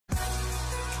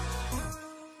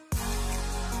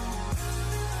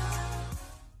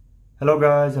Hello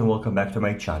guys and welcome back to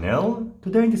my channel.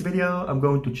 Today in this video I'm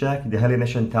going to check the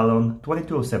Heli-Nation Talon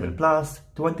 2207 Plus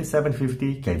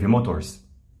 2750 kV motors.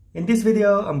 In this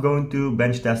video I'm going to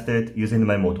bench test it using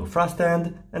my motor thrust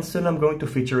end, and soon I'm going to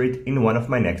feature it in one of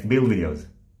my next build videos.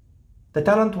 The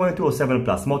Talon 2207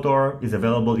 Plus motor is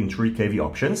available in 3 kV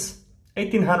options: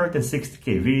 1860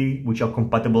 kV, which are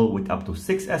compatible with up to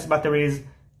 6S batteries,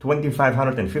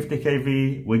 2550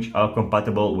 kV, which are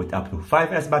compatible with up to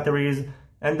 5S batteries,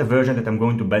 and the version that I'm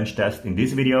going to bench test in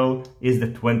this video is the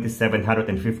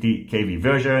 2750 kV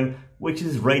version, which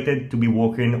is rated to be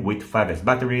working with 5S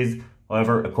batteries.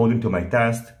 However, according to my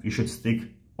test, you should stick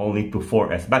only to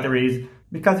 4S batteries,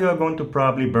 because you are going to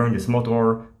probably burn this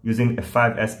motor using a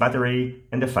 5S battery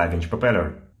and a 5-inch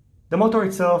propeller. The motor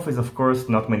itself is of course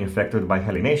not manufactured by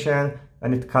Helination,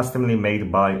 and it's customly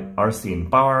made by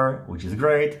RC Power, which is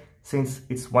great since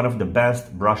it's one of the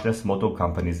best brushless motor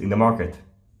companies in the market.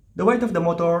 The weight of the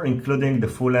motor, including the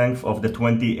full length of the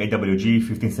 20 AWG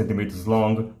 15 cm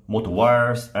long motor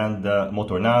wires and the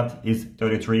motor nut, is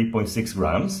 33.6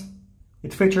 grams.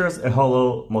 It features a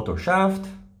hollow motor shaft.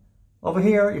 Over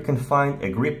here you can find a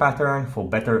grip pattern for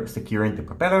better securing the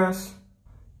propellers.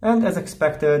 And as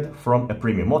expected from a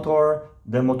premium motor,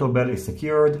 the motor bell is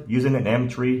secured using an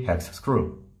M3 hex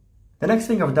screw. The next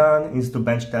thing I've done is to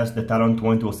bench test the Talon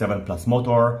 2207 Plus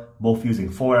motor, both using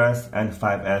 4S and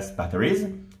 5S batteries.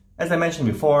 As I mentioned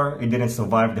before, it didn't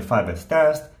survive the 5S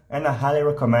test, and I highly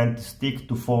recommend to stick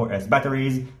to 4S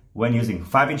batteries when using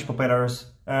 5-inch propellers,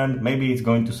 and maybe it's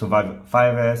going to survive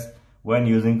 5S when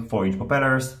using 4-inch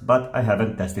propellers, but I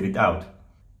haven't tested it out.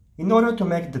 In order to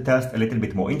make the test a little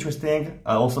bit more interesting,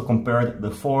 I also compared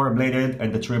the 4-bladed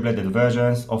and the 3-bladed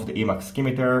versions of the Emax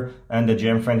skimmeter and the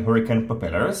Gemfan Hurricane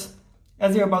propellers.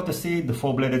 As you're about to see, the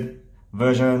 4-bladed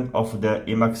version of the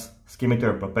Emax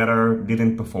skimmeter propeller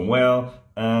didn't perform well,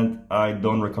 and I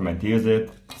don't recommend to use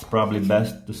it. It's probably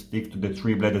best to stick to the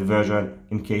 3-bladed version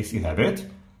in case you have it.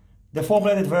 The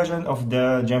 4-bladed version of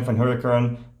the Gemfan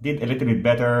Hurricane did a little bit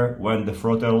better when the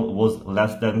throttle was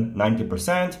less than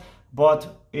 90%,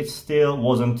 but it still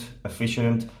wasn't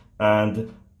efficient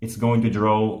and it's going to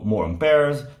draw more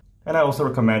amperes, and I also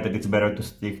recommend that it's better to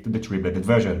stick to the 3-bladed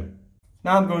version.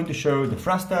 Now I'm going to show the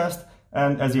thrust test,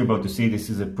 and as you're about to see, this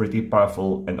is a pretty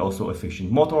powerful and also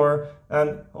efficient motor,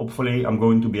 and hopefully I'm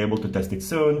going to be able to test it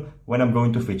soon when I'm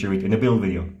going to feature it in a build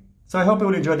video. So I hope you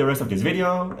will enjoy the rest of this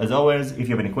video. As always, if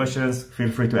you have any questions, feel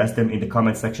free to ask them in the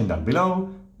comment section down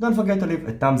below. Don't forget to leave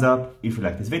a thumbs up if you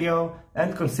like this video,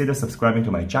 and consider subscribing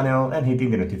to my channel and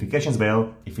hitting the notifications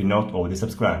bell if you're not already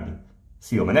subscribed.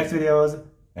 See you on my next videos,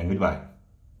 and goodbye.